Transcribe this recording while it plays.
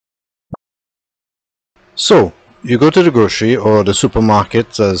So, you go to the grocery or the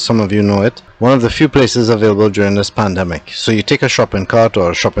supermarket, as some of you know it, one of the few places available during this pandemic. So you take a shopping cart or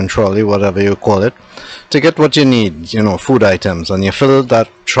a shopping trolley, whatever you call it, to get what you need, food items, and you fill that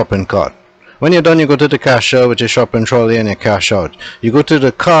shopping cart. When you're done, you go to the cashier with your shopping trolley and you cash out. You go to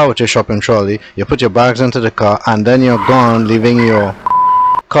the car with your shopping trolley, you put your bags into the car, and then you're gone, leaving your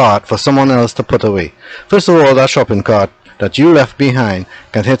cart for someone else to put away. First of all, that shopping cart that you left behind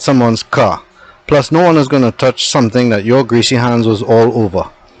can hit someone's car. Plus, no one is going to touch something that your greasy hands was all over.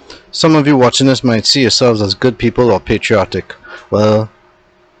 Some of you watching this might see yourselves as good people or patriotic. Well,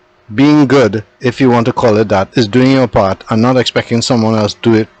 being good, if you want to call it that, is doing your part and not expecting someone else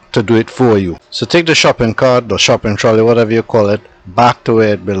to do it for you. So take the shopping cart, the shopping trolley, whatever you call it, back to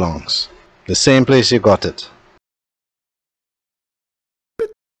where it belongs. The same place you got it.